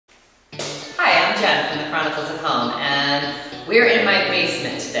Jen from the Chronicles at Home, and we're in my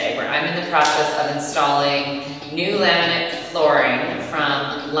basement today where I'm in the process of installing new laminate flooring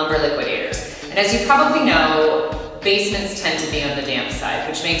from Lumber Liquidators. And as you probably know, basements tend to be on the damp side,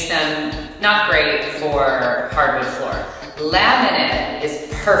 which makes them not great for hardwood floor. Laminate is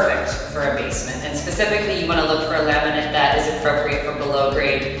perfect for a basement, and specifically you want to look for a laminate that is appropriate for below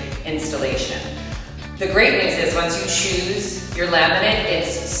grade installation. The great news is once you choose your laminate,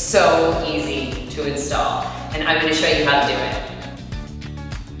 it's so easy to install, and I'm going to show you how to do it.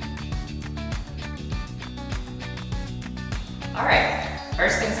 All right,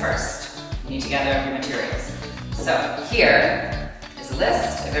 first things first, you need to gather your materials. So here is a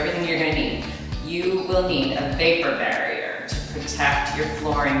list of everything you're going to need. You will need a vapor barrier to protect your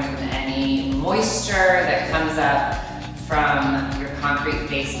flooring from any moisture that comes up from your concrete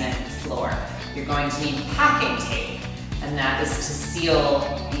basement floor. You're going to need packing tape, and that is to seal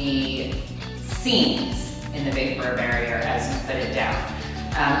the seams in the vapor barrier as you put it down.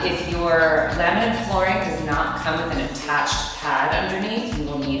 If your laminate flooring does not come with an attached pad underneath, you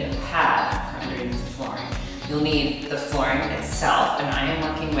will need a pad for underneath the flooring. You'll need the flooring itself, and I am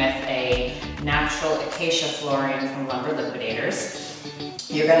working with a natural acacia flooring from Lumber Liquidators.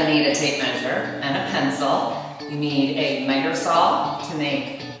 You're going to need a tape measure and a pencil. You need a miter saw to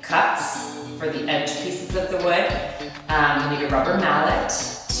make cuts for the edge pieces of the wood. You need a rubber mallet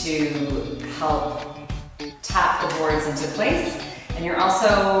to help tap the boards into place. And you're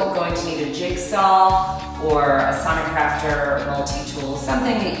also going to need a jigsaw or a Sonocrafter multi-tool,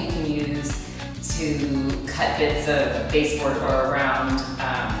 something that you can use to cut bits of baseboard or around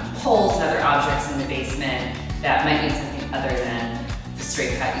holes and other objects in the basement that might need something other than the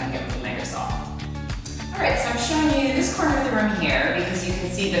straight cut you can get with a miter saw. All right, so I'm showing you this corner of the room here because you can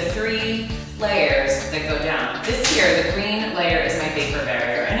see the 3 layers that go down. This here, the green layer, is my vapor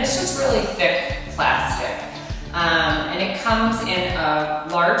barrier, and it's just really thick plastic. And it comes in a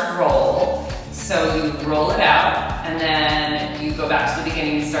large roll, so you roll it out, and then you go back to the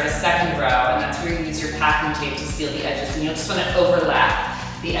beginning and start a second row, and that's where you use your packing tape to seal the edges, and you'll just want to overlap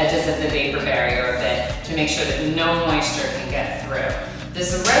the edges of the vapor barrier a bit to make sure that no moisture can get through.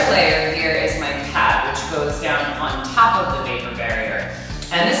 This red layer here is my pad, which goes down on top of the vapor barrier.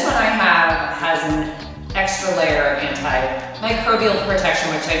 And this one I have has an extra layer of antimicrobial protection,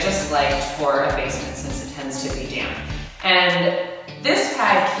 which I just liked for a basement since it tends to be damp. And this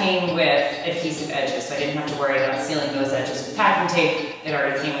pad came with adhesive edges, so I didn't have to worry about sealing those edges with packing tape. It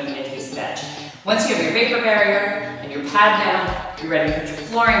already came with an adhesive edge. Once you have your vapor barrier and your pad down, you're ready to put your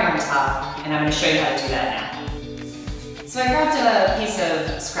flooring on top, and I'm going to show you how to do that now. So I grabbed a piece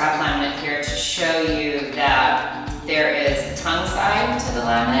of scrap laminate here to show you that there is a tongue side to the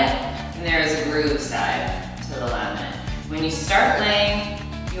laminate and there is a groove side to the laminate. When you start laying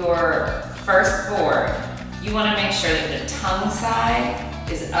your first board, you want to make sure that the tongue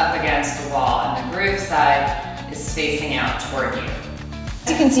side is up against the wall and the groove side is facing out toward you.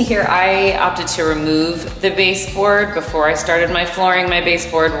 As you can see here, I opted to remove the baseboard before I started my flooring. My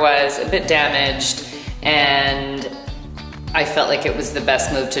baseboard was a bit damaged and I felt like it was the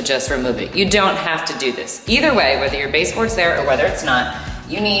best move to just remove it. You don't have to do this. Either way, whether your baseboard's there or whether it's not,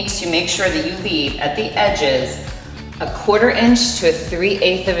 you need to make sure that you leave at the edges a 1/4 inch to a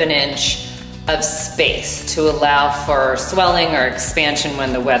 3/8 of an inch of space to allow for swelling or expansion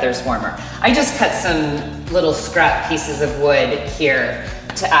when the weather's warmer. I just cut some little scrap pieces of wood here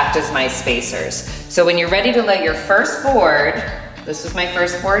to act as my spacers. So when you're ready to lay your first board, this was my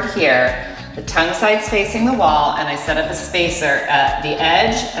first board here, the tongue side's facing the wall, and I set up a spacer at the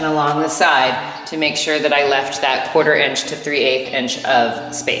edge and along the side to make sure that I left that 1/4 inch to 3/8 inch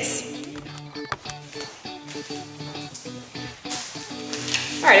of space.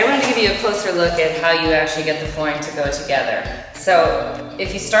 All right, I wanted to give you a closer look at how you actually get the flooring to go together. So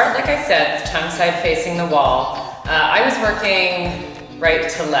if you start, like I said, the tongue side facing the wall, I was working right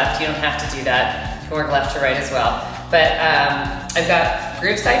to left. You don't have to do that. You can work left to right as well. But I've got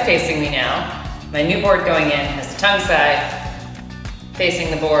groove side facing me now. My new board going in has the tongue side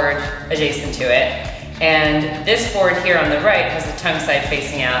facing the board adjacent to it. And this board here on the right has the tongue side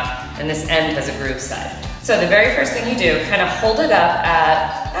facing out, and this end has a groove side. So the very first thing you do, kind of hold it up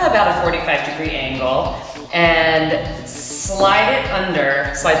at about a 45-degree angle and slide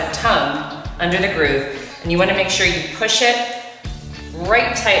the tongue under the groove. And you want to make sure you push it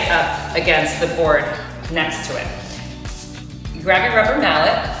right tight up against the board next to it. You grab your rubber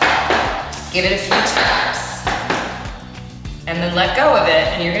mallet, give it a few taps, and then let go of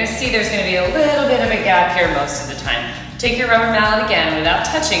it, and you're gonna see there's gonna be a little bit of a gap here most of the time. Take your rubber mallet again without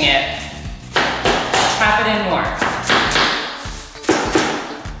touching it, tap it in more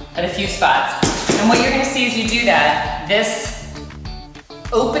at a few spots. And what you're gonna see as you do that, this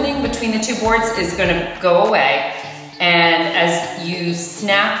opening between the two boards is gonna go away. And as you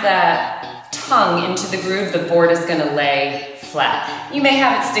snap that tongue into the groove, the board is gonna lay flat. You may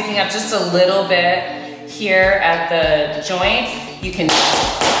have it sticking up just a little bit here at the joint. You can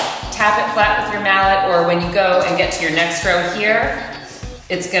tap it flat with your mallet, or when you go and get to your next row here,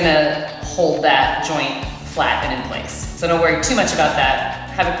 it's gonna hold that joint flat and in place. So don't worry too much about that.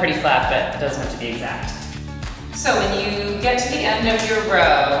 Have it pretty flat, but it doesn't have to be exact. So when you get to the end of your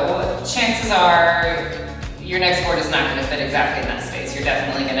row, chances are your next board is not gonna fit exactly in that space. You're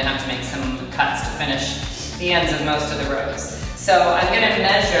definitely gonna have to make some cuts to finish the ends of most of the rows. So I'm gonna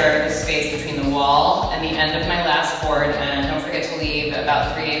measure the space between the wall and the end of my last board, and don't forget to leave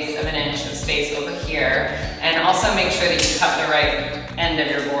about 3/8 of an inch of space over here. And also make sure that you cut the right end of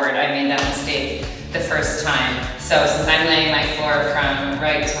your board. I made that mistake the first time. So since I'm laying my floor from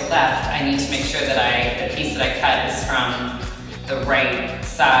right to left, I need to make sure that the piece that I cut is from the right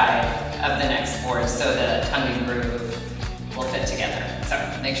side of the next board so the tongue and groove will fit together. So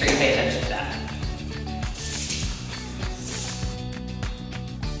make sure you pay attention to that.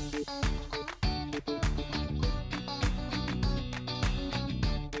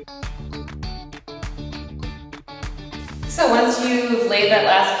 So once you've laid that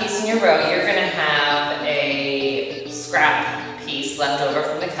last piece in your row, you're gonna have a scrap piece left over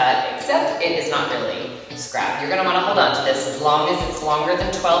from the cut, except it is not really scrap. You're gonna wanna hold on to this as long as it's longer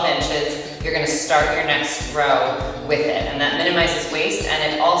than 12 inches. You're gonna start your next row with it, and that minimizes waste,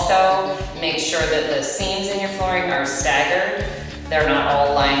 and it also makes sure that the seams in your flooring are staggered. They're not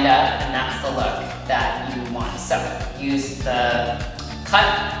all lined up, and that's the look that you want. So use the cut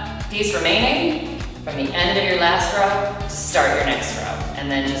piece remaining from the end of your last row to start your next row,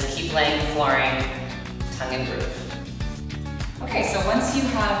 and then just keep laying the flooring tongue and groove. Okay, so once you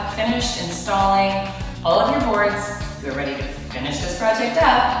have finished installing all of your boards, you're ready to finish this project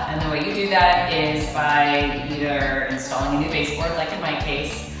up, and the way you do that is by either installing a new baseboard, like in my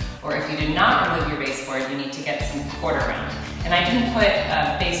case, or if you did not remove your baseboard, you need to get some quarter round. And I didn't put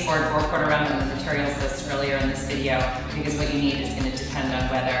a baseboard or quarter round on the materials list earlier in this video, because what you need is going to depend on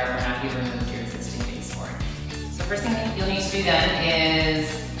whether or not you removed your existing baseboard. So first thing you'll need to do then is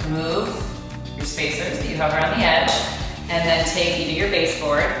remove your spacers that you have around the edge, and then take either your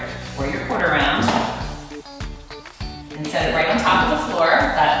baseboard or your quarter round and set it right on top of the floor,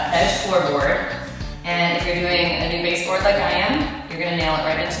 that edge floorboard. And if you're doing a new baseboard like I am, you're going to nail it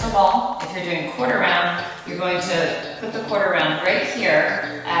right into the wall. If you're doing quarter round, you're going to put the quarter round right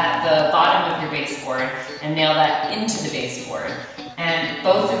here at the bottom of your baseboard and nail that into the baseboard. And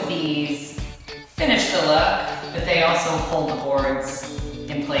both of these finish the look, but they also hold the boards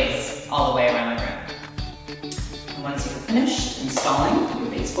in place all the way around the room. And once you've finished installing your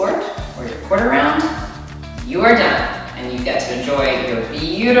baseboard or your quarter round, you are done, and you get to enjoy your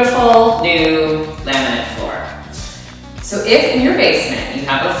beautiful new laminate floor. So if in your basement you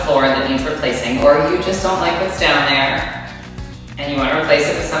have a floor that needs replacing, or you just don't like what's down there and you want to replace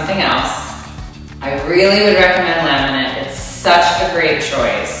it with something else, I really would recommend laminate. It's such a great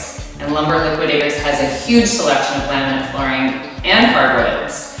choice, and Lumber Liquidators has a huge selection of laminate flooring and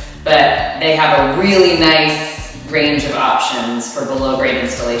hardwoods, but they have a really nice range of options for below grade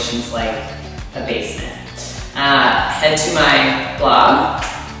installations like a basement. Head to my blog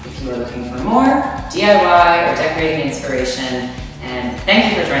if you are looking for more DIY or decorating inspiration, and thank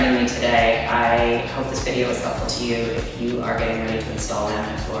you for joining me today. I hope this video was helpful to you if you are getting ready to install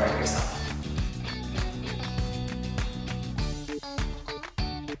laminate floor yourself.